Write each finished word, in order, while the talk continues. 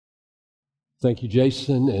Thank you,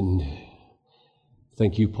 Jason, and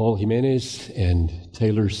thank you, Paul Jimenez and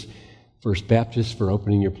Taylor's First Baptist, for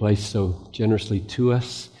opening your place so generously to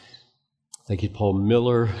us. Thank you, Paul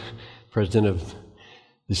Miller, president of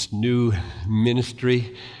this new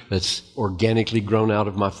ministry that's organically grown out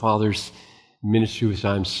of my father's ministry, which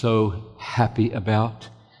I'm so happy about,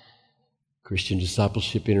 Christian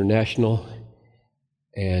Discipleship International.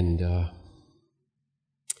 And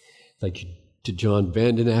thank you to John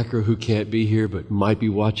Vandenacker, who can't be here but might be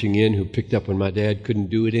watching in, who picked up when my dad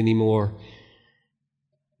couldn't do it anymore.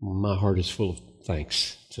 My heart is full of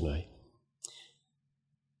thanks tonight.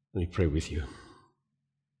 Let me pray with you.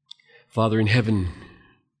 Father in heaven,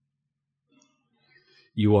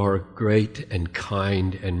 you are a great and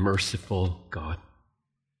kind and merciful God.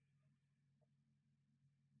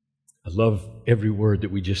 I love every word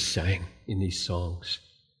that we just sang in these songs.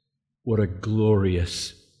 What a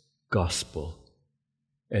glorious gospel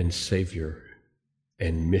and Savior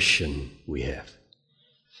and mission we have.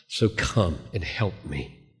 So come and help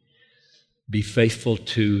me. Be faithful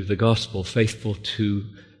to the gospel, faithful to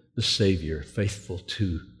the Savior, faithful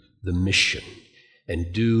to the mission,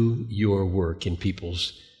 and do your work in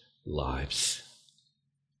people's lives.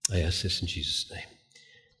 I ask this in Jesus'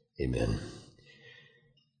 name. Amen.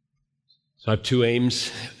 So I have two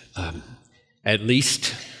aims. At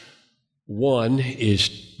least one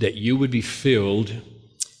is that you would be filled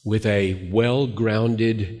with a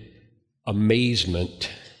well-grounded amazement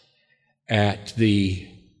at the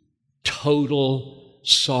total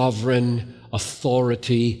sovereign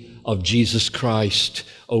authority of Jesus Christ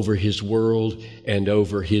over his world and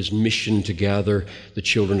over his mission to gather the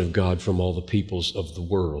children of God from all the peoples of the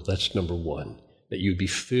world. That's number one, that you'd be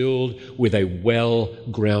filled with a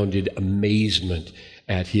well-grounded amazement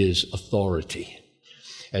at his authority.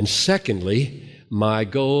 And secondly, my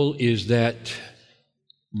goal is that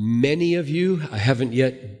many of you, I haven't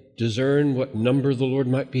yet discerned what number the Lord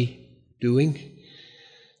might be doing,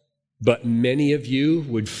 but many of you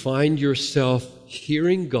would find yourself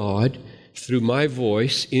hearing God through my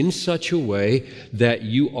voice in such a way that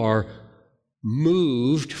you are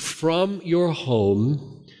moved from your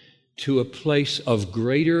home to a place of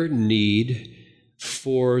greater need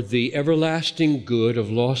for the everlasting good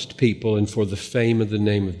of lost people and for the fame of the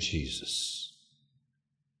name of Jesus.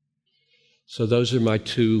 So those are my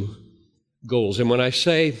two goals. And when I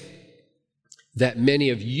say that many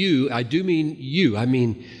of you, I do mean you. I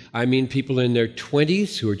mean people in their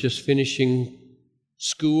 20s who are just finishing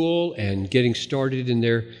school and getting started in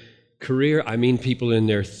their career. I mean people in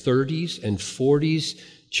their 30s and 40s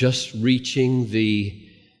just reaching the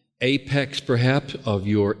apex, perhaps, of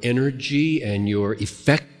your energy and your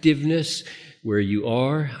effectiveness where you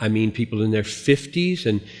are. I mean people in their 50s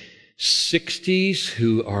and 60s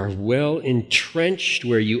who are well entrenched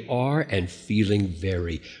where you are and feeling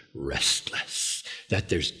very restless, that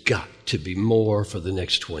there's got to be more for the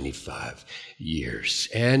next 25 years.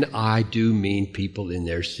 And I do mean people in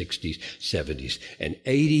their 60s, 70s, and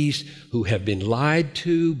 80s who have been lied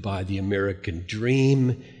to by the American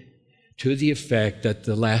dream to the effect that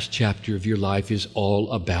the last chapter of your life is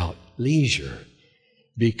all about leisure.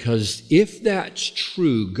 Because if that's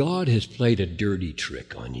true, God has played a dirty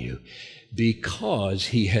trick on you, because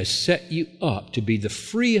he has set you up to be the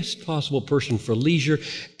freest possible person for leisure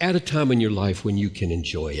at a time in your life when you can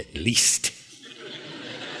enjoy it least.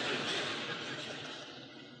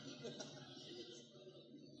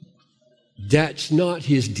 That's not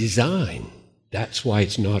his design. That's why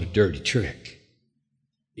it's not a dirty trick.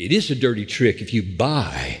 It is a dirty trick if you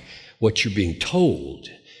buy what you're being told,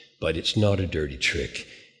 but it's not a dirty trick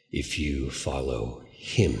if you follow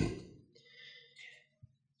him.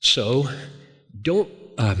 So, don't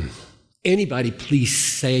anybody please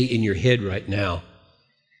say in your head right now,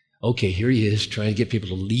 okay, here he is trying to get people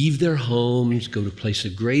to leave their homes, go to a place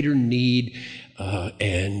of greater need,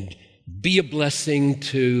 and be a blessing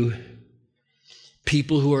to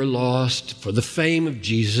people who are lost for the fame of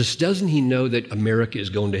Jesus. Doesn't he know that America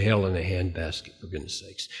is going to hell in a handbasket, for goodness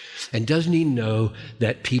sakes? And doesn't he know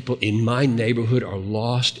that people in my neighborhood are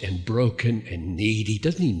lost and broken and needy?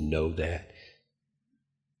 Doesn't he know that?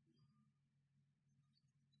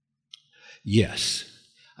 Yes,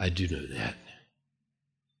 I do know that.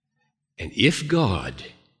 And if God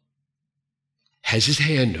has his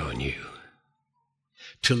hand on you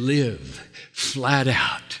to live flat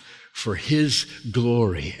out for his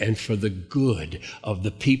glory and for the good of the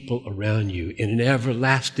people around you in an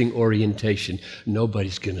everlasting orientation,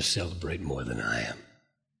 nobody's going to celebrate more than I am.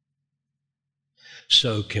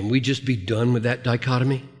 So can we just be done with that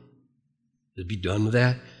dichotomy? Just be done with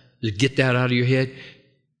that? Just get that out of your head?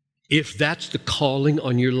 If that's the calling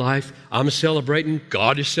on your life, I'm celebrating,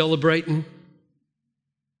 God is celebrating.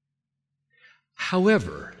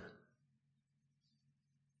 However,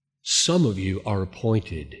 some of you are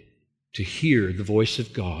appointed to hear the voice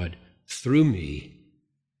of God through me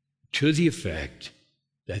to the effect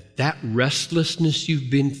that that restlessness you've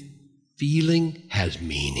been feeling has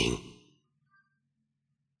meaning.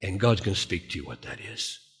 And God's going to speak to you what that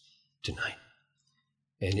is tonight.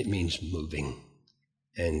 And it means moving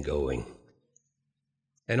and going.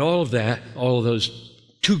 And all of that, all of those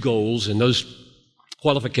two goals and those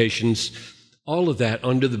qualifications, all of that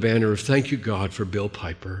under the banner of thank you, God, for Bill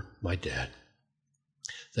Piper, my dad.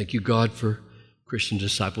 Thank you, God, for Christian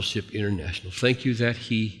Discipleship International. Thank you that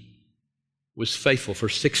he was faithful for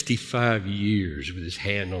 65 years with his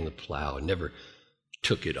hand on the plow and never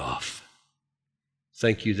took it off.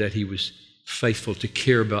 Thank you that he was faithful to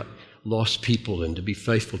care about lost people and to be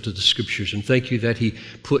faithful to the Scriptures. And thank you that he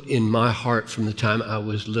put in my heart from the time I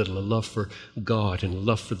was little a love for God and a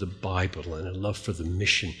love for the Bible and a love for the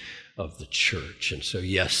mission of the church. And so,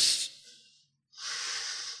 yes,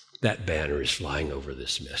 that banner is flying over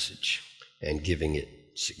this message and giving it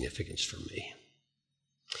significance for me.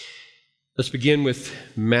 Let's begin with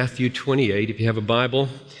Matthew 28. If you have a Bible,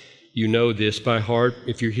 you know this by heart.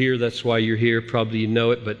 If you're here, that's why you're here. Probably you know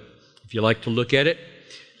it, but if you like to look at it,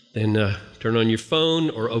 then turn on your phone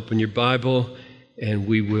or open your Bible, and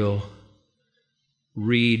we will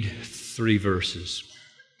read 3 verses.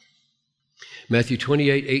 Matthew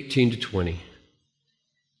 28, 18 to 20.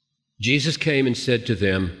 Jesus came and said to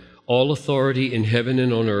them, "All authority in heaven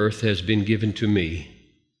and on earth has been given to me."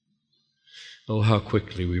 Oh, how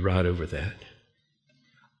quickly we ride over that.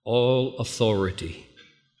 All authority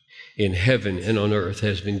in heaven and on earth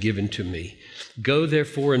has been given to me. Go,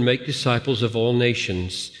 therefore, and make disciples of all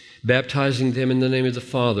nations, baptizing them in the name of the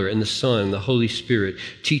Father and the Son and the Holy Spirit,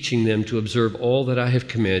 teaching them to observe all that I have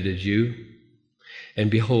commanded you. And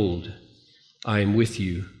behold, I am with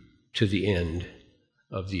you to the end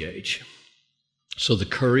of the age. So the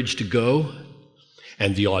courage to go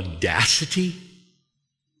and the audacity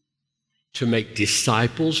to make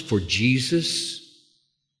disciples for Jesus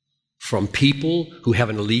from people who have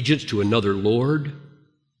an allegiance to another Lord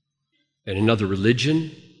and another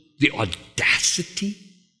religion, the audacity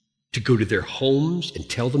to go to their homes and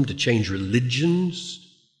tell them to change religions,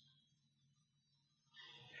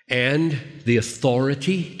 and the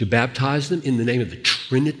authority to baptize them in the name of the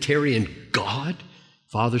Trinitarian God,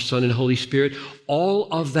 Father, Son, and Holy Spirit. All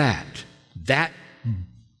of that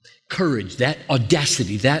courage, that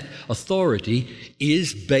audacity, that authority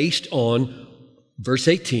is based on verse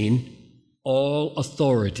 18, all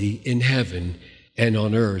authority in heaven and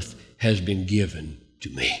on earth has been given to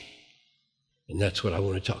me. And that's what I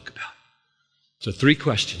want to talk about. So 3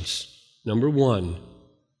 questions. Number 1,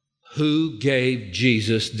 who gave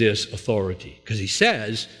Jesus this authority? Because he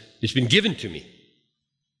says, it's been given to me.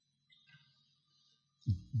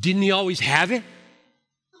 Didn't he always have it?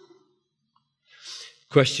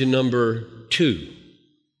 Question number 2,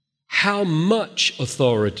 how much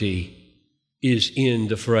authority is in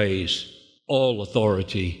the phrase, all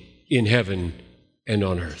authority in heaven and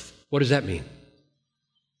on earth? What does that mean?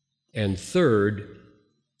 And third,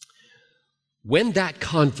 when that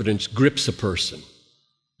confidence grips a person,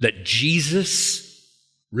 that Jesus,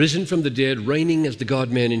 risen from the dead, reigning as the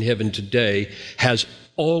God-man in heaven today, has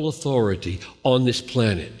all authority on this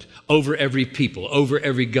planet, over every people, over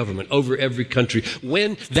every government, over every country.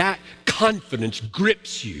 When that confidence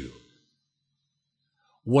grips you,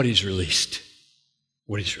 what is released?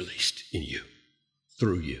 What is released in you,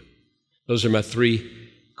 through you? Those are my 3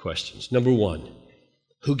 questions. Number 1,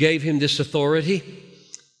 who gave him this authority?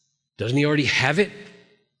 Doesn't he already have it?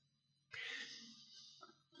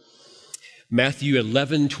 Matthew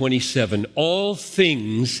 11:27, all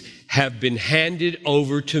things have been handed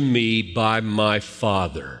over to me by my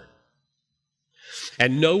Father.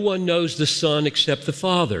 And no one knows the Son except the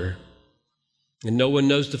Father, and no one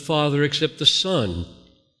knows the Father except the Son,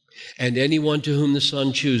 and anyone to whom the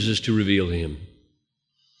Son chooses to reveal him.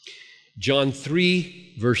 John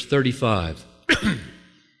 3, verse 35,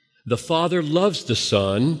 the Father loves the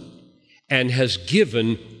Son and has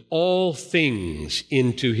given all things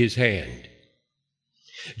into his hand.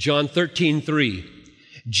 John 13:3,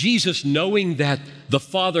 Jesus, knowing that the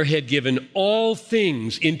Father had given all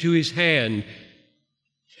things into his hand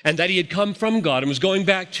and that he had come from God and was going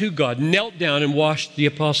back to God, knelt down and washed the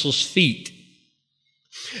apostles' feet.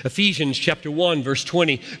 Ephesians chapter 1, verse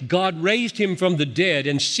 20, God raised him from the dead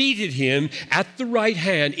and seated him at the right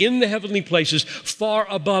hand in the heavenly places, far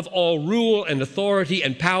above all rule and authority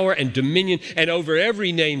and power and dominion, and over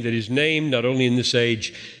every name that is named, not only in this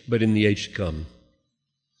age, but in the age to come.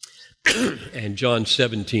 And John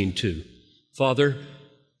 17:2, Father,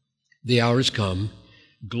 the hour has come.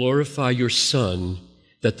 Glorify your Son,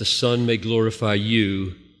 that the Son may glorify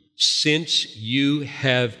you, since you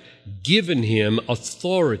have given him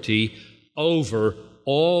authority over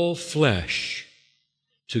all flesh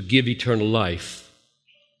to give eternal life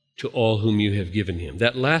to all whom you have given him.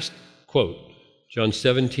 That last quote, John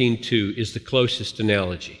 17:2, is the closest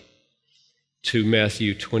analogy to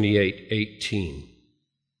Matthew 28:18.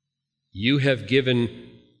 You have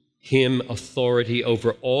given him authority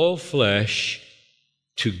over all flesh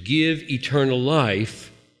to give eternal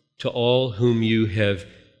life to all whom you have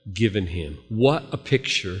given him. What a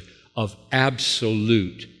picture of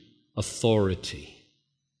absolute authority.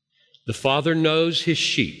 The Father knows his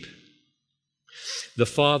sheep. The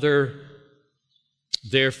Father,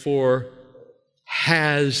 therefore,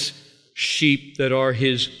 has sheep that are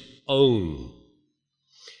his own.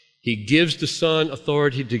 He gives the Son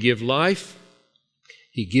authority to give life.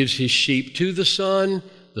 He gives his sheep to the Son.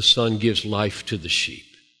 The Son gives life to the sheep.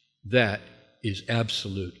 That is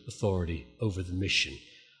absolute authority over the mission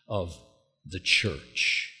of the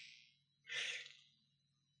church.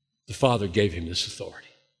 The Father gave him this authority.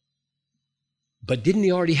 But didn't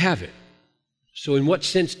he already have it? So in what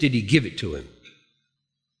sense did he give it to him?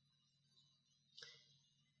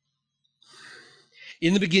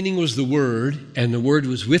 In the beginning was the Word, and the Word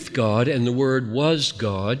was with God, and the Word was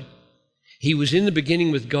God. He was in the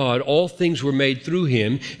beginning with God. All things were made through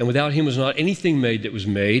him, and without him was not anything made that was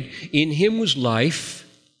made. In him was life,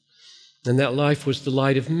 and that life was the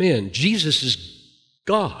light of men. Jesus is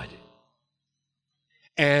God.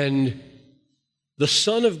 And the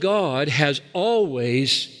Son of God has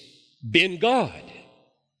always been God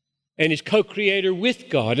and is co-creator with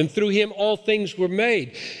God, and through him all things were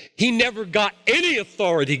made. He never got any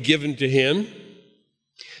authority given to him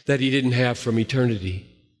that he didn't have from eternity.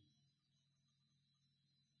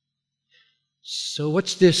 So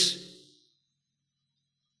what's this?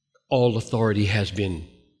 All authority has been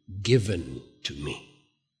given to me.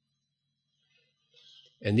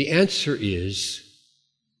 And the answer is,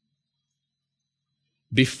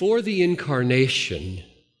 before the incarnation,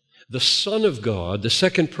 the Son of God, the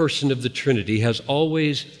second person of the Trinity, has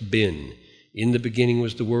always been. In the beginning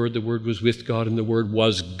was the Word was with God, and the Word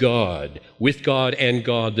was God. With God and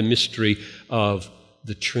God, the mystery of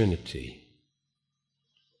the Trinity.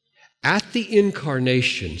 At the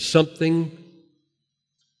incarnation, something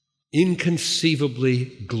inconceivably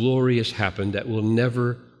glorious happened that will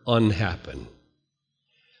never unhappen.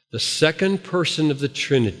 The second person of the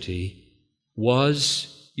Trinity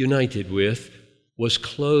was united with, was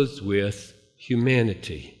clothed with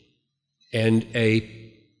humanity. And a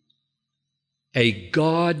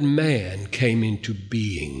God-man came into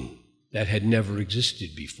being that had never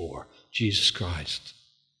existed before, Jesus Christ.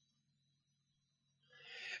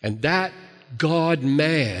 And that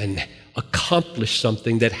God-man accomplished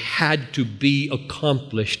something that had to be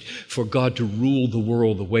accomplished for God to rule the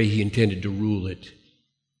world the way he intended to rule it.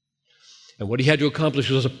 And what he had to accomplish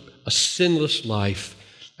was a sinless life,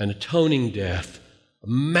 an atoning death, a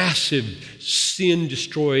massive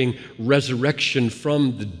sin-destroying resurrection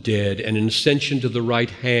from the dead, and an ascension to the right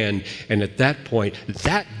hand. And at that point,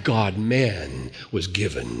 that God-man was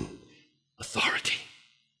given authority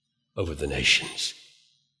over the nations.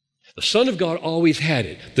 The Son of God always had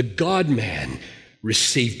it. The God-man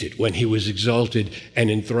received it when he was exalted and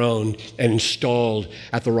enthroned and installed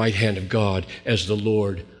at the right hand of God as the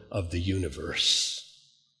Lord of the universe.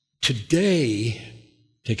 Today,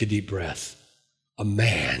 take a deep breath, a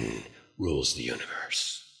man rules the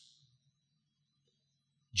universe.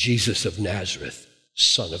 Jesus of Nazareth,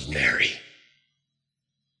 Son of Mary,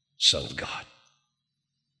 Son of God.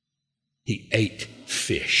 He ate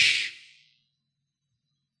fish.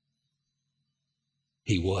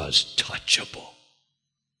 He was touchable,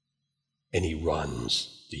 and he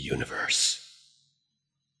runs the universe.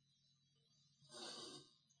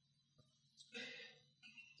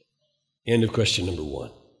 End of question number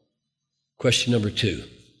one. Question number two.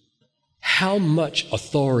 How much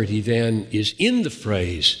authority then is in the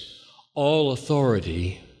phrase, all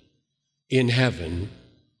authority in heaven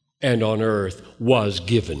and on earth was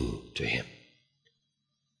given to him?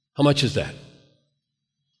 How much is that?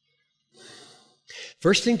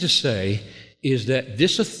 First thing to say is that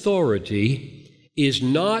this authority is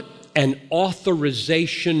not an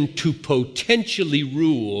authorization to potentially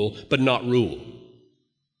rule, but not rule.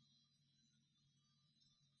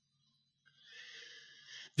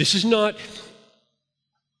 This is not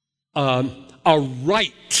a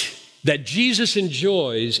right that Jesus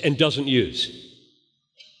enjoys and doesn't use.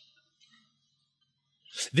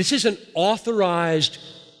 This is an authorized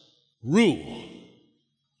rule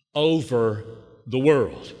over the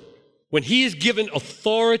world. When he is given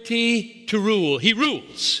authority to rule, he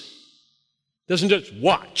rules. Doesn't just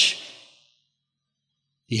watch.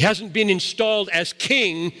 He hasn't been installed as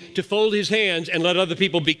king to fold his hands and let other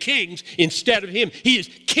people be kings instead of him. He is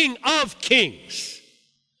King of kings.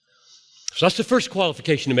 So that's the first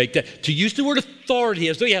qualification to make. That to use the word authority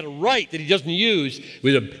as though he had a right that he doesn't use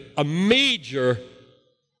with a major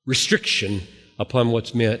restriction upon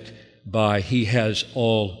what's meant by he has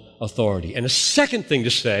all authority. And a second thing to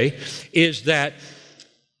say is that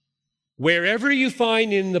wherever you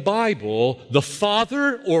find in the Bible the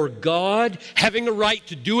Father or God having a right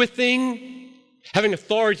to do a thing, having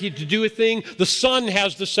authority to do a thing, the Son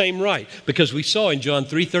has the same right. Because we saw in John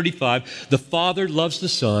 3:35, the Father loves the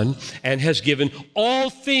Son and has given all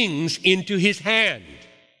things into his hand.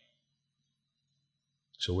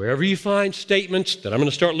 So wherever you find statements that I'm going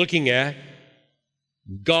to start looking at,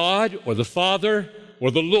 God or the Father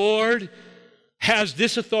or the Lord has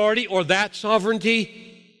this authority or that sovereignty,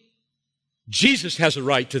 Jesus has a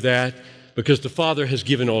right to that because the Father has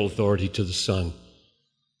given all authority to the Son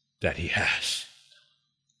that he has.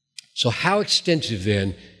 So how extensive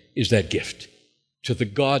then is that gift to the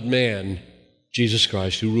God-man, Jesus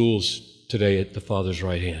Christ, who rules today at the Father's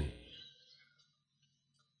right hand?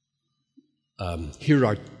 Here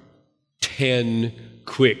are 10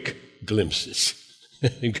 quick glimpses.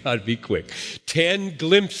 God, be quick. 10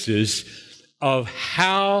 glimpses of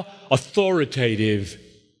how authoritative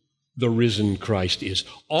the risen Christ is.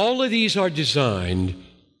 All of these are designed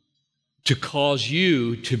to cause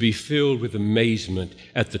you to be filled with amazement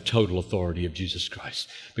at the total authority of Jesus Christ.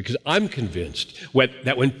 Because I'm convinced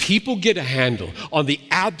that when people get a handle on the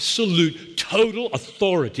absolute total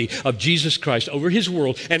authority of Jesus Christ over his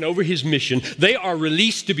world and over his mission, they are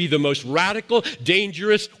released to be the most radical,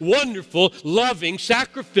 dangerous, wonderful, loving,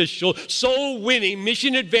 sacrificial, soul-winning,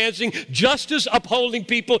 mission-advancing, justice-upholding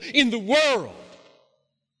people in the world.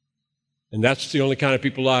 And that's the only kind of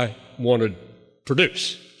people I want to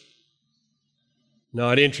produce.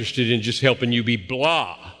 Not interested in just helping you be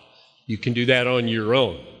blah. You can do that on your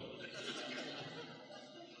own.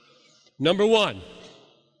 Number one,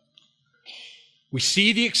 we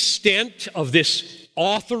see the extent of this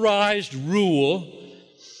authorized rule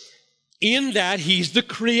in that he's the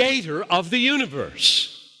creator of the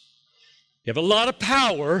universe. You have a lot of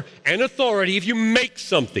power and authority if you make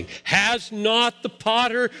something. Has not the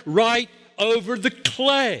potter right over the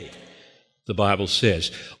clay? The Bible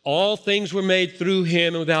says, all things were made through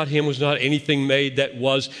him, and without him was not anything made that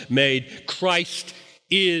was made. Christ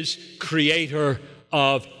is creator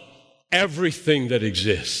of everything that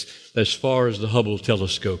exists, as far as the Hubble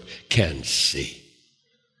telescope can see.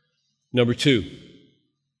 Number two,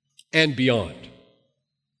 and beyond.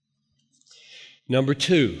 Number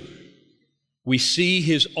two, we see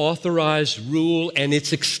his authorized rule and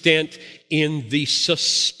its extent in the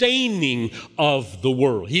sustaining of the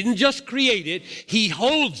world. He didn't just create it, he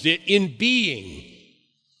holds it in being.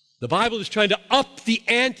 The Bible is trying to up the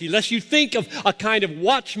ante, lest you think of a kind of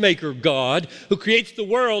watchmaker God who creates the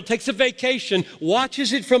world, takes a vacation,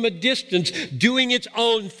 watches it from a distance, doing its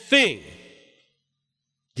own thing.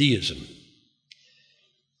 Deism.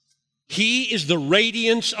 He is the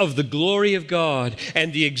radiance of the glory of God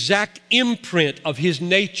and the exact imprint of his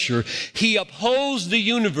nature. He upholds the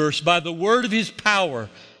universe by the word of his power.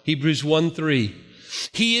 Hebrews 1:3.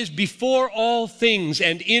 He is before all things,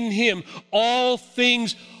 and in him all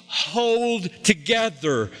things hold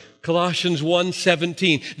together. Colossians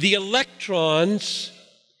 1:17. The electrons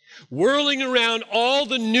whirling around all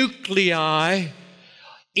the nuclei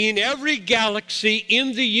in every galaxy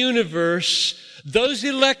in the universe, those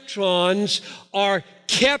electrons are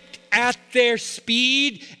kept at their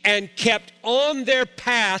speed and kept on their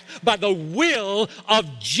path by the will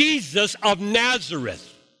of Jesus of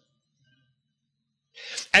Nazareth.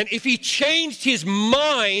 And if he changed his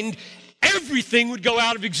mind, everything would go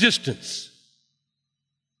out of existence.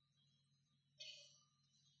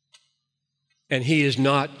 And he is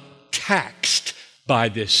not taxed by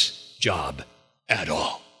this job at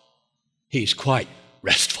all. He's quite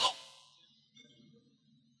restful.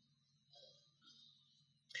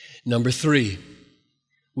 Number three,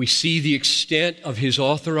 we see the extent of his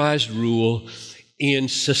authorized rule in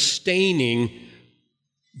sustaining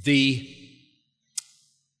the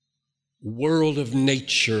world of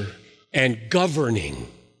nature and governing,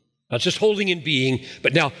 not just holding in being,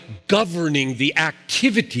 but now governing the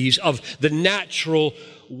activities of the natural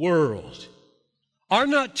world. Are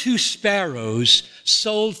not 2 sparrows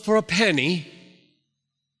sold for a penny?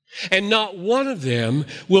 And not one of them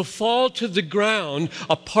will fall to the ground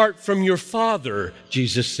apart from your Father,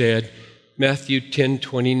 Jesus said, Matthew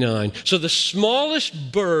 10:29. So the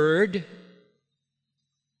smallest bird,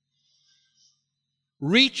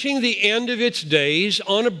 reaching the end of its days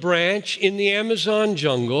on a branch in the Amazon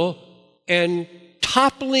jungle and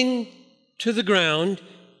toppling to the ground,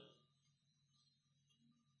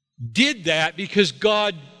 did that because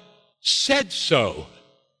God said so.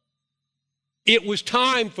 It was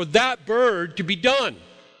time for that bird to be done.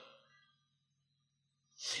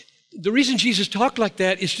 The reason Jesus talked like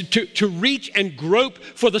that is to reach and grope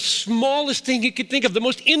for the smallest thing you could think of, the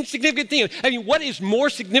most insignificant thing. I mean, what is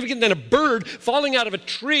more significant than a bird falling out of a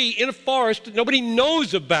tree in a forest that nobody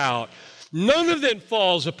knows about? None of them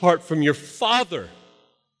falls apart from your Father.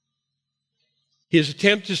 His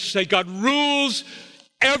attempt is to say God rules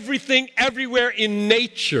everything, everywhere in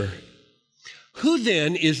nature. Who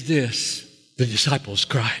then is this? The disciples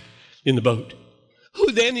cried in the boat.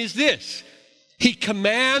 Who then is this? He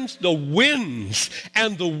commands the winds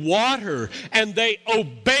and the water, and they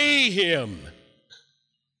obey him.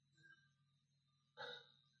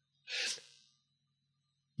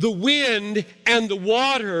 The wind and the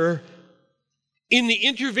water in the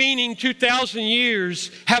intervening 2,000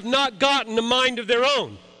 years have not gotten a mind of their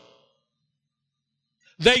own.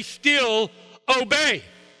 They still obey.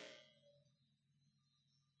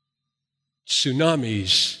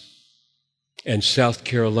 Tsunamis and South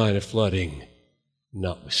Carolina flooding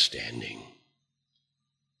notwithstanding.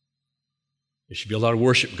 There should be a lot of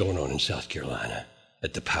worship going on in South Carolina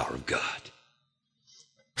at the power of God.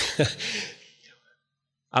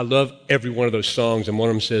 I love every one of those songs, and one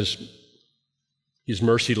of them says, His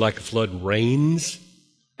mercy like a flood rains.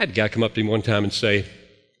 I had a guy come up to me one time and say,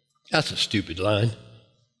 that's a stupid line.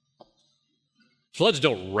 Floods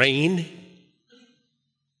don't rain.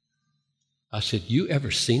 I said, you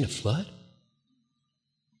ever seen a flood?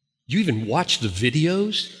 You even watched the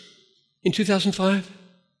videos in 2005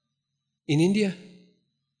 in India?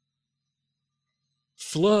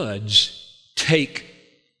 Floods take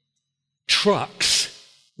trucks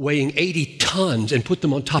weighing 80 tons and put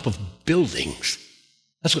them on top of buildings.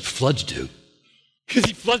 That's what floods do. Because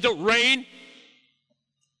these floods don't rain.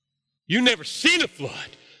 You've never seen a flood.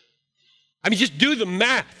 I mean, just do the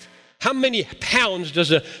math. How many pounds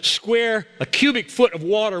does a cubic foot of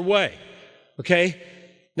water weigh? Okay?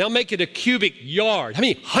 Now make it a cubic yard. How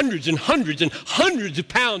many hundreds and hundreds and hundreds of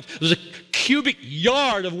pounds does a cubic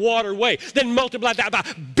yard of water weigh? Then multiply that by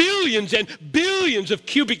billions and billions of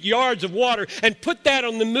cubic yards of water and put that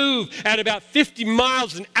on the move at about 50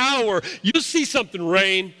 miles an hour. You'll see something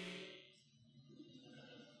rain.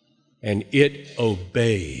 And it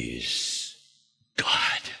obeys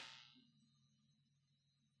God.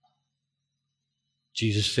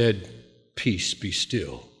 Jesus said, peace, be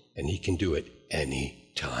still, and he can do it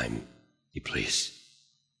any time he please.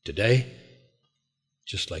 Today,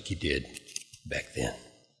 just like he did back then.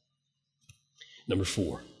 Number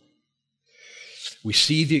 4, we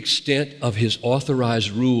see the extent of his authorized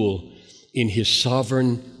rule in his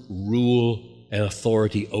sovereign rule and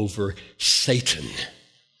authority over Satan.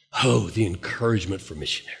 Oh, the encouragement for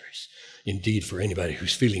missionaries. Indeed, for anybody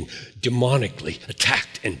who's feeling demonically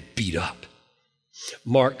attacked and beat up.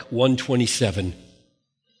 Mark 1:27.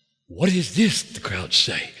 What is this, the crowds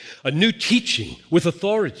say? A new teaching with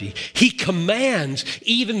authority. He commands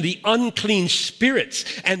even the unclean spirits,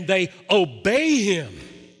 and they obey him.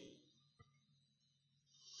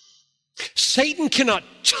 Satan cannot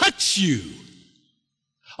touch you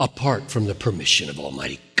apart from the permission of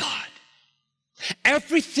Almighty God.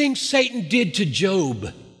 Everything Satan did to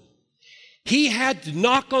Job, he had to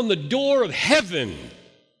knock on the door of heaven.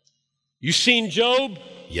 You seen Job?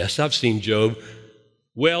 Yes, I've seen Job.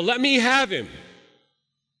 Well, let me have him.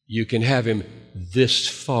 You can have him this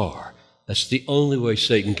far. That's the only way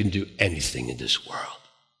Satan can do anything in this world.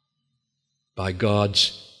 By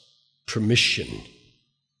God's permission.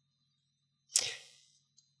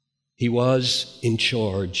 He was in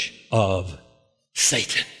charge of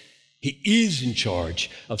Satan. He is in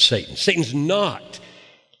charge of Satan. Satan's not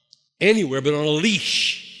anywhere but on a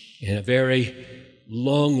leash, and a very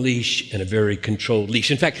long leash and a very controlled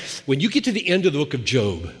leash. In fact, when you get to the end of the book of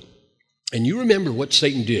Job, and you remember what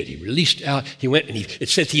Satan did, he released out, he went and it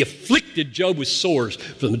says he afflicted Job with sores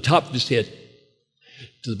from the top of his head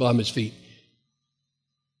to the bottom of his feet.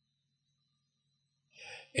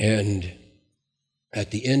 And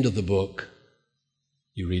at the end of the book,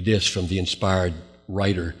 you read this from the inspired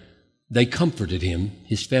writer, they comforted him,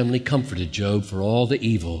 his family comforted Job for all the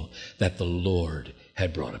evil that the Lord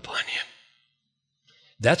had brought upon him.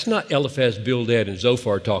 That's not Eliphaz, Bildad, and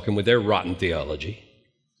Zophar talking with their rotten theology.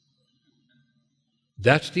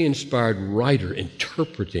 That's the inspired writer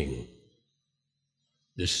interpreting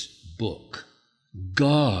this book.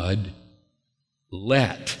 God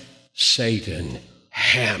let Satan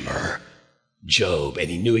hammer Job, and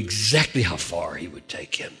he knew exactly how far he would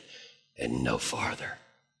take him and no farther.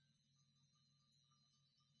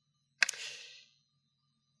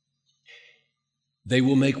 They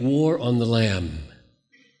will make war on the Lamb,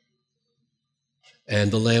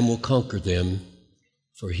 and the Lamb will conquer them,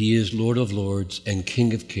 for he is Lord of lords and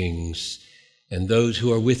King of kings, and those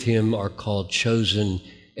who are with him are called chosen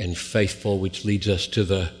and faithful, which leads us to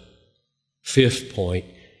the fifth point.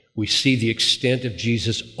 We see the extent of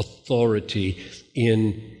Jesus' authority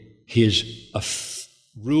in his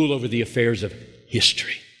rule over the affairs of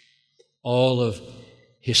history. All of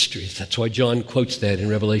history. That's why John quotes that in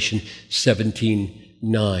Revelation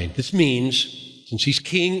 17:9. This means, since he's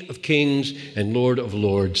King of kings and Lord of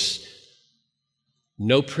lords,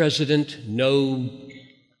 no president, no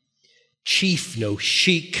chief, no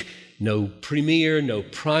sheik, no premier, no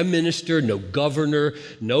prime minister, no governor,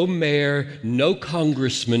 no mayor, no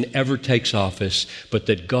congressman ever takes office, but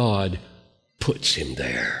that God puts him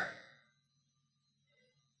there.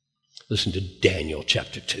 Listen to Daniel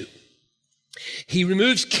chapter 2. He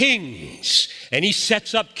removes kings and he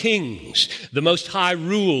sets up kings. The Most High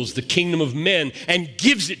rules the kingdom of men and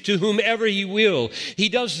gives it to whomever he will. He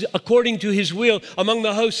does according to his will among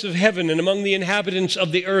the hosts of heaven and among the inhabitants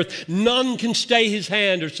of the earth. None can stay his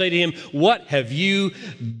hand or say to him, "What have you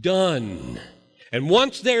done?" And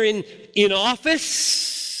once they're in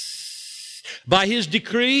office, by his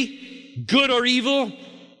decree, good or evil,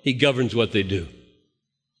 he governs what they do.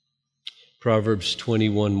 Proverbs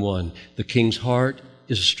 21:1, the king's heart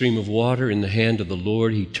is a stream of water in the hand of the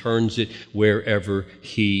Lord. He turns it wherever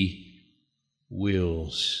he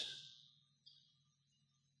wills.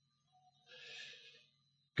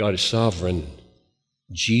 God is sovereign.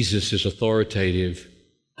 Jesus is authoritative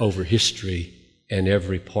over history and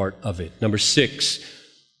every part of it. Number 6,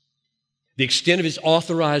 the extent of his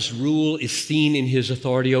authorized rule is seen in his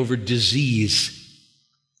authority over disease.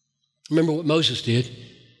 Remember what Moses did?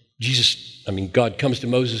 God comes to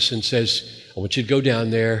Moses and says, "I want you to go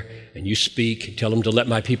down there and you speak and tell them to let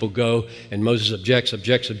my people go." And Moses objects.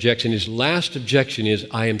 And his last objection is,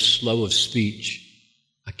 "I am slow of speech.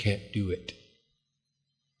 I can't do it."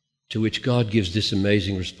 To which God gives this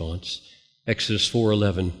amazing response. Exodus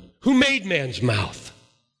 4:11, "Who made man's mouth?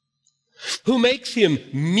 Who makes him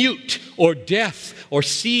mute or deaf or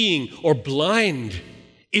seeing or blind?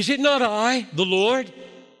 Is it not I, the Lord?"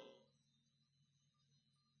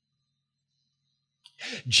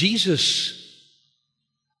 Jesus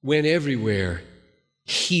went everywhere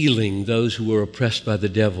healing those who were oppressed by the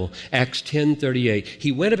devil. Acts 10:38,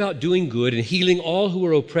 he went about doing good and healing all who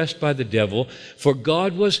were oppressed by the devil, for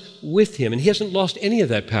God was with him. And he hasn't lost any of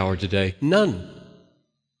that power today. None.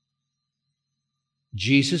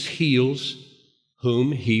 Jesus heals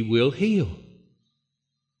whom he will heal,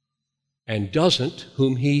 and doesn't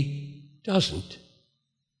whom he doesn't.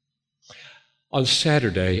 On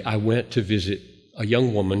Saturday, I went to visit a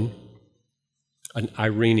young woman, an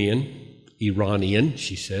Iranian,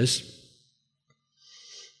 she says,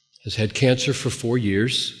 has had cancer for 4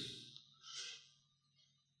 years.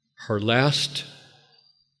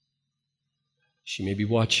 She may be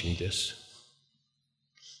watching this,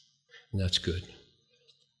 and that's good.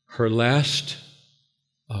 Her last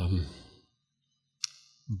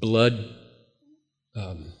blood,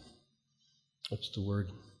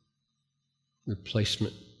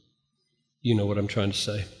 replacement, you know what I'm trying to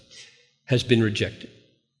say, has been rejected.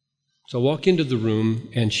 So I walk into the room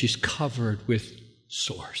and she's covered with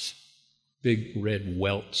sores, big red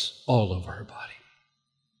welts all over her body.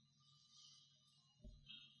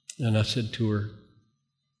 And I said to her,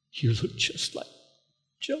 "You look just like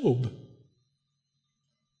Job."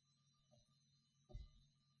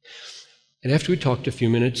 And after we talked a few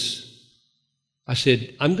minutes, I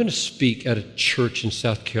said, "I'm going to speak at a church in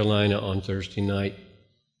South Carolina on Thursday night.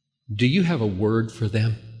 Do you have a word for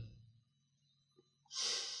them?"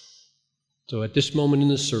 So at this moment in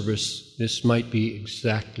the service, this might be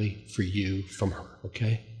exactly for you from her,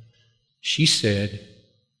 okay? She said,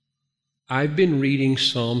 "I've been reading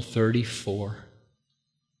Psalm 34,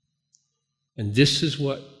 and this is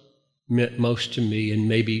what meant most to me and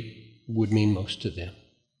maybe would mean most to them.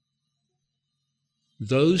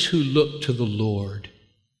 Those who look to the Lord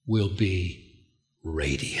will be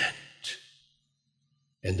radiant,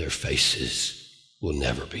 and their faces will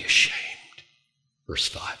never be ashamed." Verse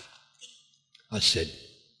 5. I said,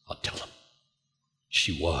 "I'll tell them." She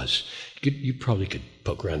She was. You probably could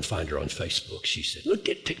poke around and find her on Facebook. She said, look,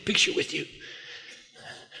 take a picture with you.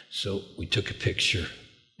 So we took a picture,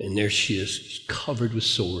 and there she is. She's covered with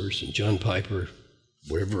sores, and John Piper,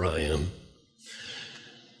 wherever I am.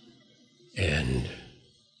 And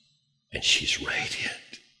she's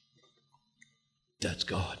radiant. That's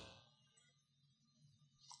God.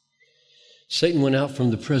 Satan went out from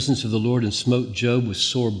the presence of the Lord and smote Job with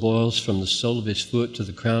sore boils from the sole of his foot to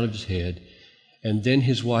the crown of his head. And then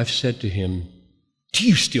his wife said to him, do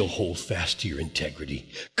you still hold fast to your integrity?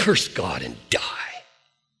 Curse God and die.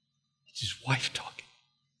 It's his wife talking.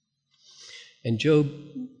 And Job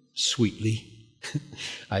sweetly,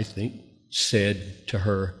 I think, said to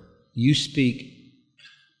her, you speak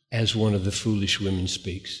as one of the foolish women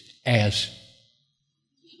speaks. As.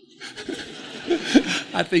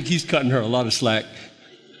 I think he's cutting her a lot of slack.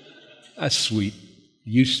 That's sweet.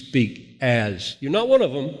 You speak as. You're not one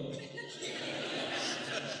of them.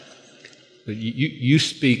 But you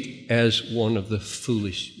speak as one of the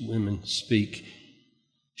foolish women speak.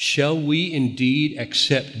 Shall we indeed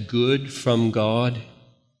accept good from God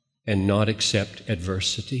and not accept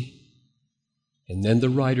adversity? And then the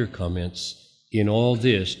writer comments, in all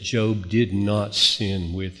this, Job did not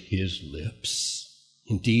sin with his lips.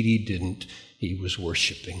 Indeed, he didn't. He was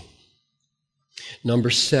worshiping. Number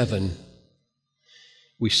 7,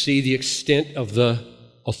 we see the extent of the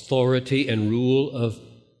authority and rule of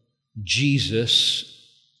Jesus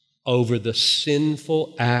over the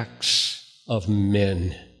sinful acts of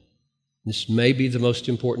men. This may be the most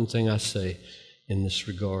important thing I say in this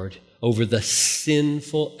regard. Over the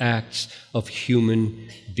sinful acts of human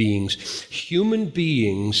beings. Human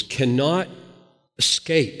beings cannot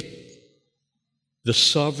escape the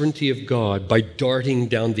sovereignty of God by darting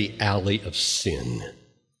down the alley of sin. It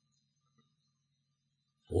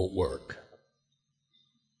won't work.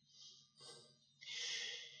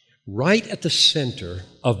 Right at the center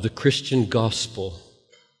of the Christian gospel,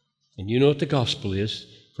 and you know what the gospel is,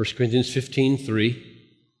 1 Corinthians 15:3,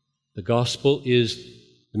 the gospel is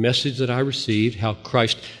the message that I received, how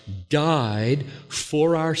Christ died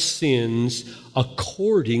for our sins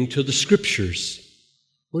according to the Scriptures.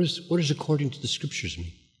 What does according to the Scriptures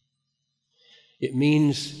mean? It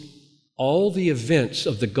means all the events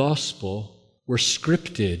of the gospel were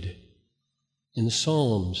scripted in the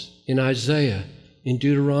Psalms, in Isaiah, in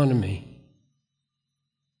Deuteronomy.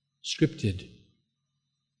 Scripted,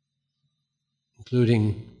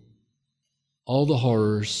 including all the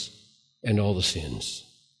horrors and all the sins.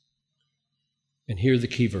 And here are the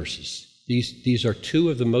key verses. These are two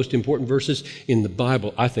of the most important verses in the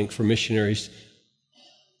Bible, I think, for missionaries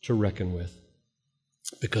to reckon with.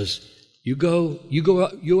 Because you go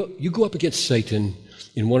up against Satan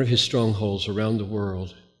in one of his strongholds around the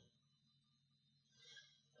world,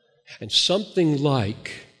 and something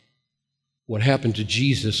like what happened to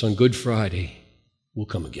Jesus on Good Friday will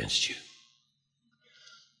come against you.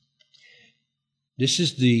 This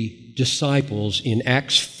is the disciples in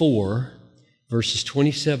Acts 4, verses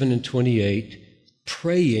 27 and 28,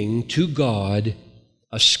 praying to God,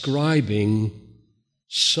 ascribing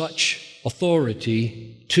such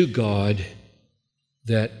authority to God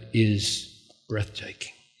that is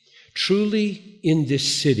breathtaking. Truly, in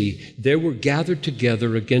this city, there were gathered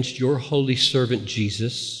together against your holy servant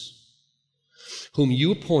Jesus, whom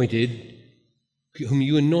you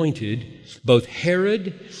anointed, both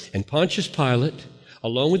Herod and Pontius Pilate,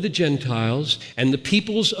 along with the Gentiles and the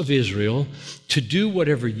peoples of Israel, to do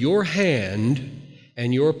whatever your hand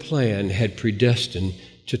and your plan had predestined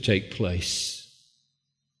to take place.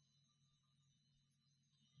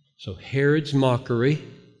 So Herod's mockery,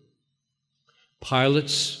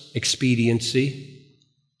 Pilate's expediency,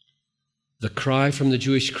 the cry from the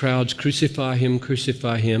Jewish crowds, crucify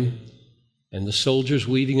him, and the soldiers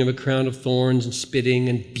weaving him a crown of thorns and spitting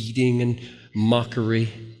and beating and mockery,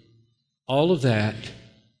 all of that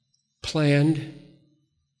planned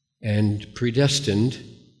and predestined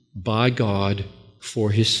by God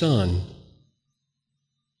for His Son.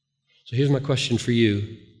 So here's my question for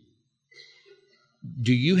you.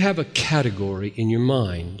 Do you have a category in your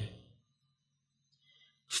mind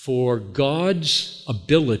for God's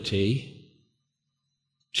ability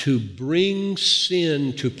to bring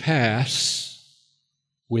sin to pass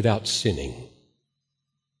without sinning? Do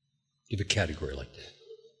you have a category like that?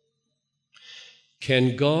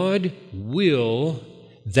 Can God will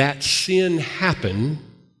that sin happen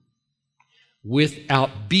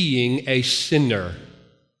without being a sinner?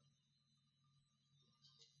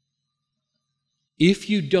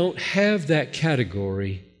 If you don't have that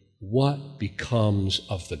category, what becomes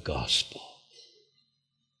of the gospel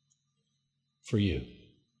for you?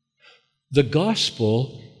 The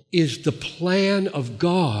gospel is the plan of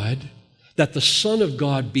God that the Son of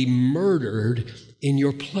God be murdered in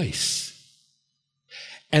your place.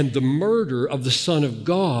 And the murder of the Son of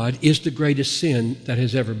God is the greatest sin that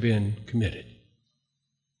has ever been committed.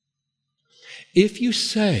 If you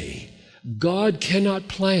say God cannot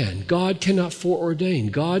plan, God cannot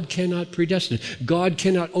foreordain, God cannot predestine, God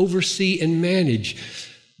cannot oversee and manage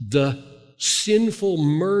the sinful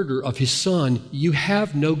murder of His Son, you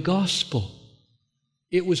have no gospel.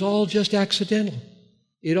 It was all just accidental.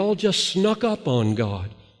 It all just snuck up on God,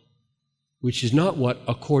 which is not what,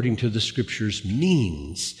 according to the Scriptures,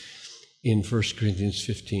 means in 1 Corinthians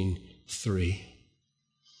 15:3.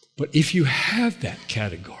 But if you have that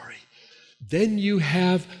category, then you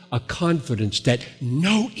have a confidence that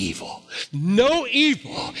no evil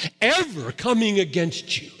ever coming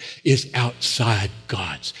against you is outside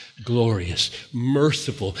God's glorious,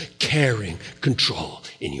 merciful, caring control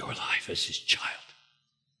in your life as His child.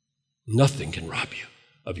 Nothing can rob you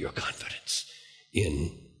of your confidence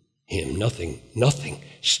in Him. Nothing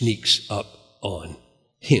sneaks up on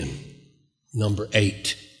Him. Number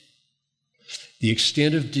 8. The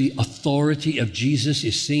extent of the authority of Jesus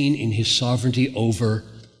is seen in His sovereignty over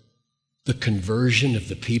the conversion of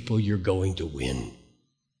the people you're going to win.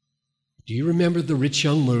 Do you remember the rich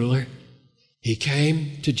young ruler? He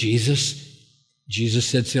came to Jesus. Jesus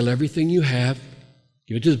said, "Sell everything you have,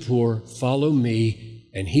 give it to the poor, follow me."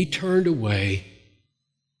 And he turned away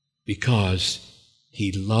because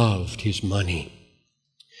he loved his money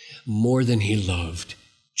more than he loved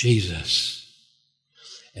Jesus.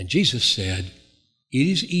 And Jesus said, "It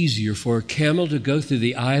is easier for a camel to go through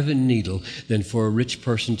the eye of a needle than for a rich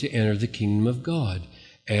person to enter the kingdom of God."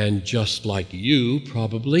 And just like you,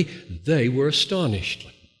 probably, they were astonished.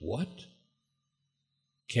 Like, what?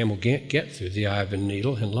 Camel can't get through the eye of a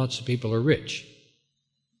needle, and lots of people are rich.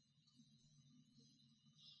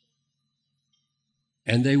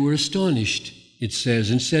 And they were astonished, it says,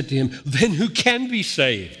 and said to him, "Then who can be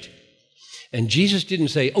saved?" And Jesus didn't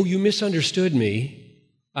say, "Oh, you misunderstood me.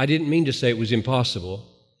 I didn't mean to say it was impossible."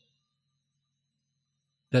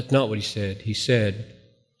 That's not what he said. He said,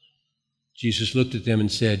 Jesus looked at them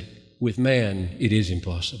and said, "With man it is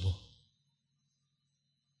impossible,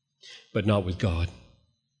 but not with God.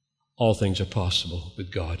 All things are possible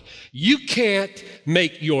with God." You can't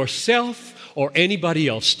make yourself or anybody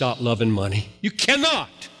else stop loving money. You cannot.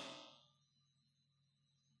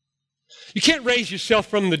 You can't raise yourself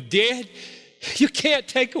from the dead. You can't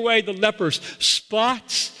take away the leper's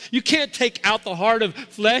spots. You can't take out the heart of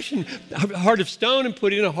flesh and heart of stone and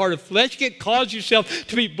put in a heart of flesh. You can't cause yourself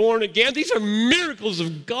to be born again. These are miracles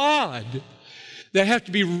of God that have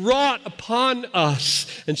to be wrought upon us.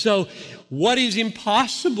 And so what is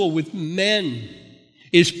impossible with men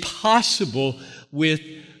is possible with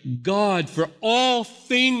God, for all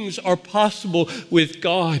things are possible with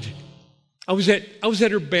God. I was at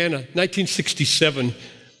Urbana, 1967. I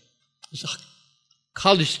was a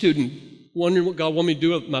college student wondering what God wanted me to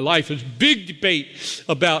do with my life. There was a big debate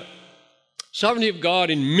about sovereignty of God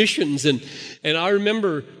in missions. And I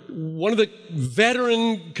remember one of the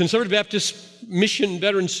veteran Conservative Baptist mission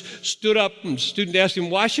veterans stood up, and a student asked him,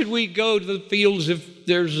 "Why should we go to the fields if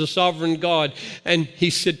there's a sovereign God?" And he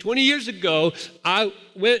said, 20 years ago, I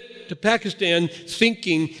went to Pakistan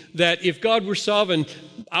thinking that if God were sovereign,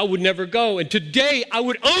 I would never go. And today, I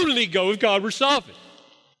would only go if God were sovereign.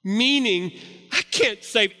 Meaning, I can't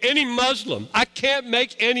save any Muslim. I can't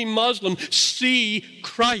make any Muslim see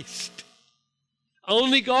Christ.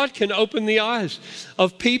 Only God can open the eyes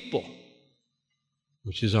of people,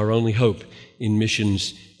 which is our only hope in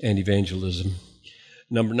missions and evangelism.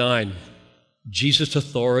 Number 9, Jesus'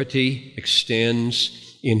 authority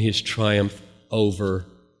extends in His triumph over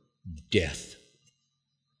death.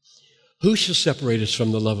 Who shall separate us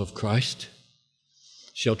from the love of Christ?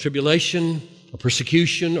 Shall tribulation, or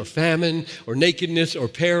persecution, or famine, or nakedness, or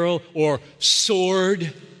peril, or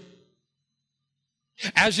sword?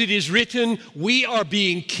 As it is written, we are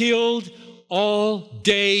being killed all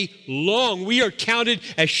day long. We are counted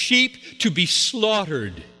as sheep to be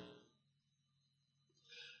slaughtered.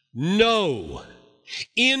 No.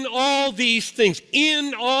 In all these things,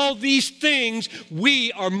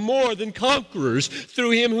 we are more than conquerors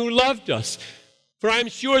through Him who loved us. For I am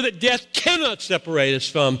sure that death cannot separate us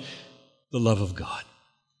from the love of God.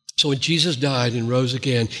 So when Jesus died and rose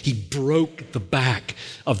again, He broke the back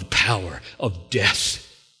of the power of death.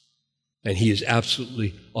 And He is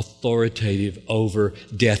absolutely authoritative over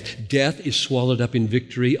death. Death is swallowed up in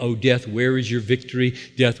victory. Oh, death, where is your victory?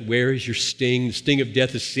 Death, where is your sting? The sting of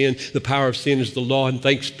death is sin. The power of sin is the law. And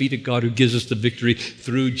thanks be to God who gives us the victory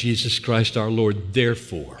through Jesus Christ our Lord.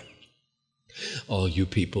 Therefore, All you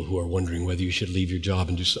people who are wondering whether you should leave your job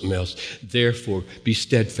and do something else, therefore be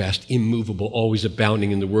steadfast, immovable, always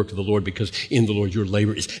abounding in the work of the Lord, because in the Lord your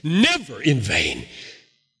labor is never in vain.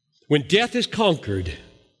 When death is conquered,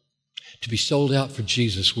 to be sold out for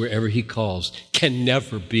Jesus wherever he calls can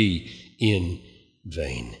never be in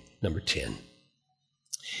vain. Number 10.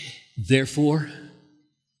 Therefore,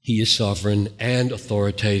 he is sovereign and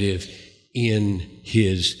authoritative in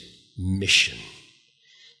his mission.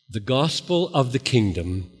 The gospel of the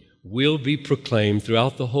kingdom will be proclaimed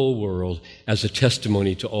throughout the whole world as a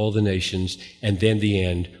testimony to all the nations, and then the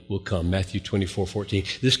end will come. Matthew 24:14.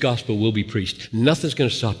 This gospel will be preached. Nothing's going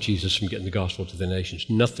to stop Jesus from getting the gospel to the nations.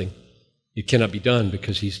 Nothing. It cannot be done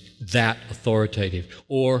because he's that authoritative.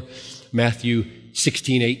 Or Matthew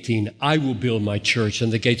 16:18, I will build my church,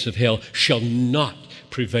 and the gates of hell shall not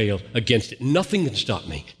prevail against it. Nothing can stop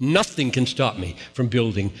me. Nothing can stop me from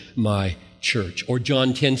building my church. Or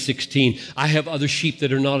John 10:16, I have other sheep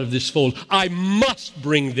that are not of this fold. I must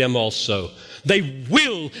bring them also. They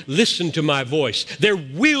will listen to my voice. There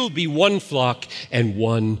will be one flock and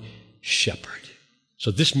one shepherd.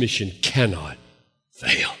 So this mission cannot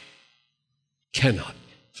fail. Cannot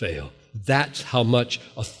fail. That's how much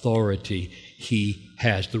authority he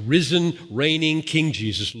has. The risen, reigning King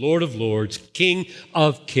Jesus, Lord of lords, King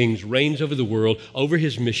of kings, reigns over the world, over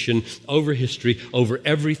his mission, over history, over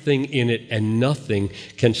everything in it, and nothing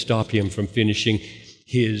can stop him from finishing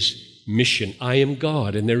his mission. I am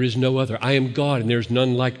God, and there is no other. I am God, and there is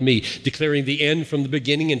none like me, declaring the end from the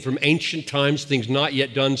beginning and from ancient times, things not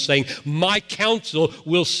yet done, saying, my counsel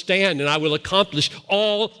will stand, and I will accomplish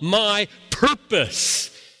all my purpose.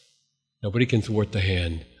 Nobody can thwart the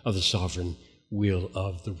hand of the sovereign will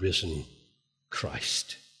of the risen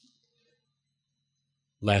Christ.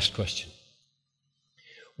 Last question.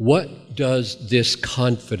 What does this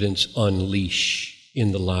confidence unleash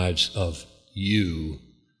in the lives of you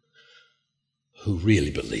who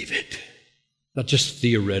really believe it? Not just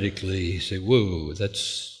theoretically say, whoa,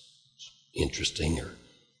 that's interesting or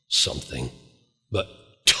something, but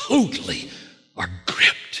totally are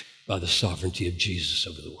gripped by the sovereignty of Jesus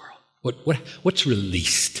over the world. What's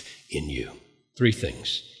released in you? 3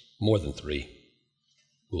 things, more than 3.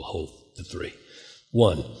 We'll hold the 3.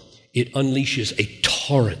 1, it unleashes a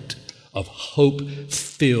torrent of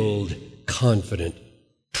hope-filled, confident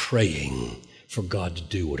praying for God to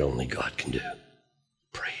do what only God can do.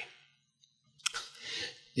 Praying.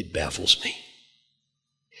 It baffles me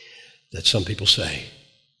that some people say,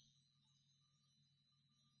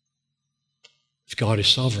 if God is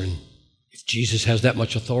sovereign, if Jesus has that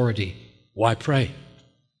much authority, why pray?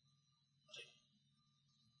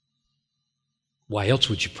 Why else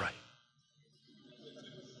would you pray?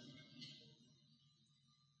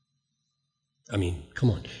 I mean, come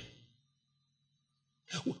on.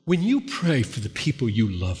 When you pray for the people you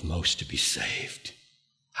love most to be saved,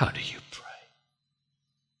 how do you pray?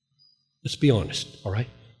 Let's be honest, all right?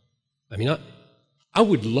 I mean, I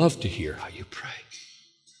would love to hear how you pray.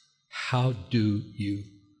 How do you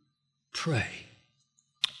pray?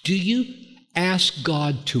 Do you ask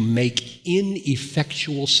God to make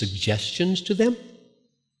ineffectual suggestions to them?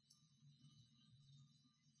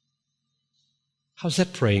 How's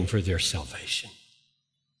that praying for their salvation?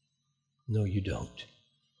 No, you don't.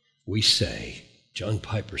 We say, John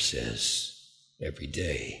Piper says, every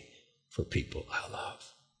day for people I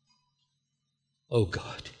love. Oh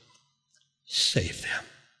God, save them.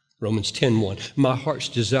 Romans 10:1, my heart's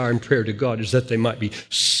desire and prayer to God is that they might be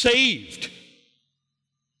saved.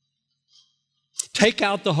 Take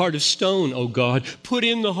out the heart of stone, O God. Put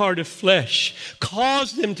in the heart of flesh.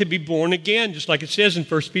 Cause them to be born again, just like it says in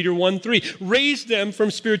 1 Peter 1:3. Raise them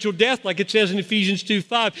from spiritual death, like it says in Ephesians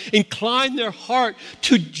 2:5. Incline their heart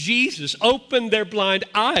to Jesus. Open their blind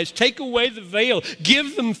eyes. Take away the veil.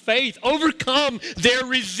 Give them faith. Overcome their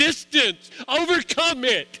resistance. Overcome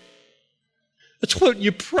it. That's what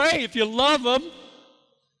you pray if you love them.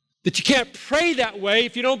 But you can't pray that way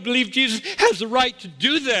if you don't believe Jesus has the right to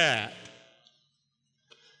do that.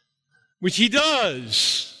 Which he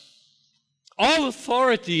does. All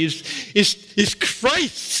authority is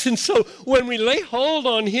Christ's. And so when we lay hold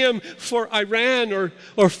on him for Iran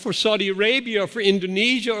or for Saudi Arabia or for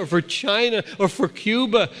Indonesia or for China or for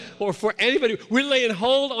Cuba or for anybody, we're laying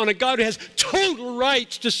hold on a God who has total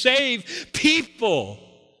rights to save people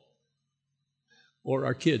or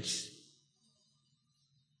our kids.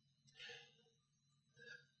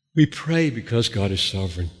 We pray because God is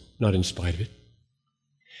sovereign, not in spite of it.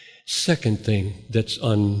 Second thing that's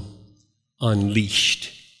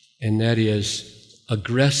unleashed, and that is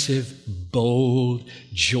aggressive, bold,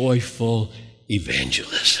 joyful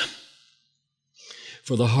evangelism.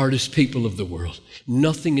 for the hardest people of the world.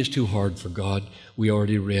 Nothing is too hard for God. We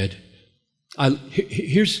already read.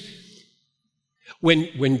 Here's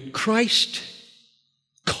when Christ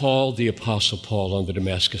called the Apostle Paul on the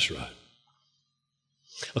Damascus Road.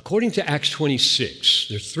 According to Acts 26,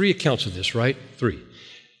 there's 3 accounts of this, right? 3.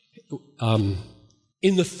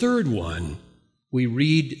 In the third one, we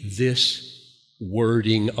read this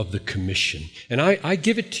wording of the commission. And I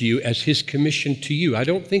give it to you as his commission to you. I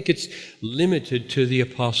don't think it's limited to the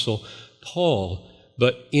Apostle Paul,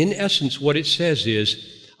 but in essence what it says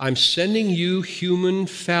is, I'm sending you, human,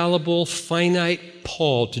 fallible, finite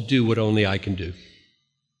Paul, to do what only I can do.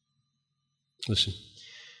 Listen,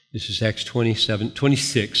 this is Acts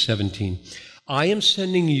 26:17. I am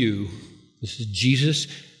sending you, this is Jesus,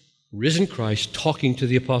 risen Christ, talking to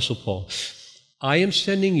the Apostle Paul. I am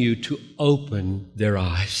sending you to open their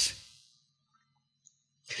eyes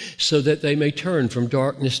so that they may turn from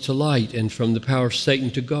darkness to light and from the power of Satan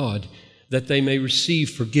to God, that they may receive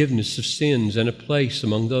forgiveness of sins and a place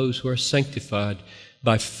among those who are sanctified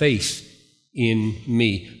by faith in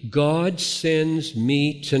me. God sends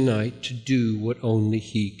me tonight to do what only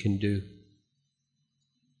He can do.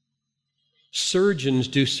 Surgeons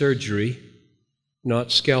do surgery,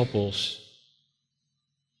 not scalpels.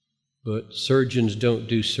 But surgeons don't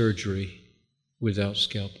do surgery without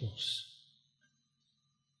scalpels.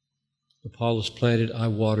 Apollos planted, I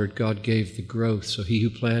watered, God gave the growth. So he who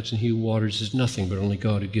plants and he who waters is nothing, but only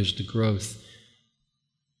God who gives the growth.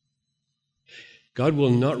 God will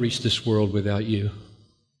not reach this world without you.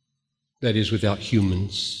 That is, without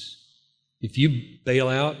humans. If you bail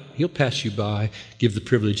out, He'll pass you by, give the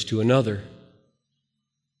privilege to another.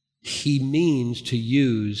 He means to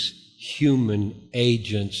use human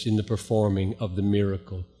agents in the performing of the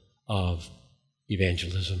miracle of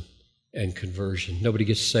evangelism and conversion. Nobody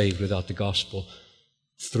gets saved without the gospel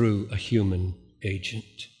through a human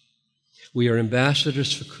agent. We are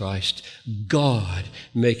ambassadors for Christ, God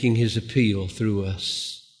making His appeal through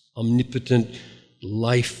us. Omnipotent,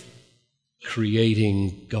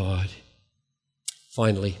 life-creating God.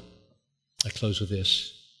 Finally, I close with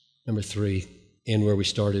this. Number 3, and where we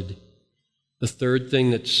started. The third thing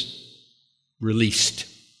that's released,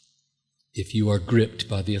 if you are gripped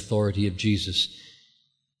by the authority of Jesus,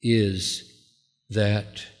 is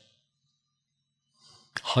that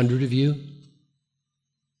 100 of you,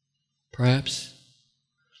 perhaps,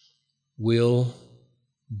 will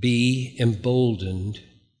be emboldened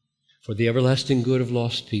for the everlasting good of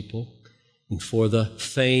lost people and for the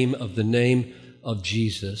fame of the name of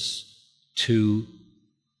Jesus to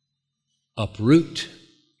uproot,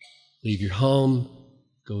 leave your home,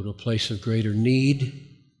 go to a place of greater need,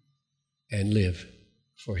 and live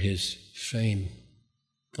for His fame.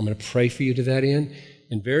 I'm going to pray for you to that end,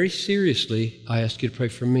 and very seriously, I ask you to pray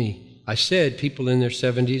for me. I said people in their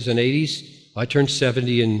 70s and 80s. I turned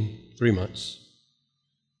 70 in 3 months.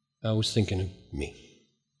 I was thinking of me,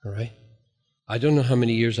 all right? I don't know how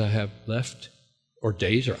many years I have left, or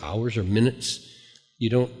days, or hours, or minutes. You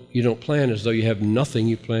don't plan as though you have nothing.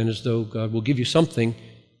 You plan as though God will give you something,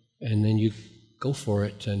 and then you go for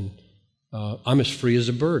it. And I'm as free as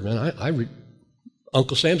a bird, man.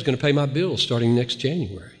 Uncle Sam's going to pay my bills starting next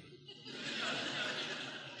January.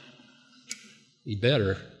 He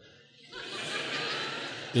better.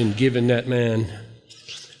 In giving that man.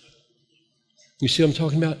 You see what I'm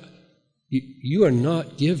talking about? You are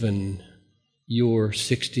not given your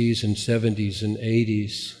 60s and 70s and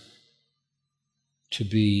 80s to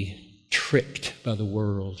be tricked by the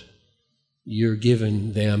world. You're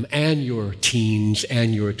given them and your teens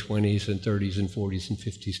and your 20s and 30s and 40s and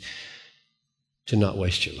 50s to not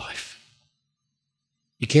waste your life.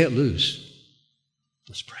 You can't lose.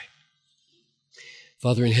 Let's pray.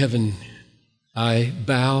 Father in heaven, I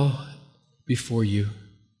bow before you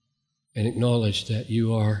and acknowledge that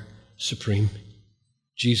you are supreme.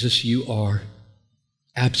 Jesus, you are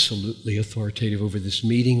absolutely authoritative over this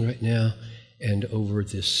meeting right now and over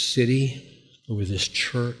this city, over this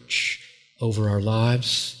church, over our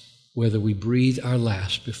lives. Whether we breathe our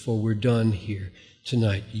last before we're done here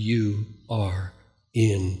tonight, you are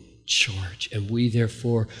in charge. And we,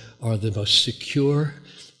 therefore, are the most secure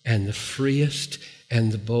and the freest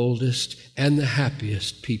and the boldest and the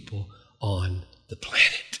happiest people on the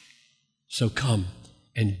planet. So come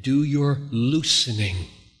and do your loosening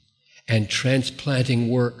and transplanting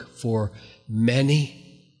work for many,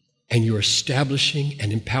 and your establishing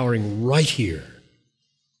and empowering right here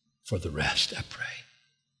for the rest, I pray.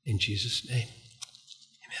 In Jesus' name.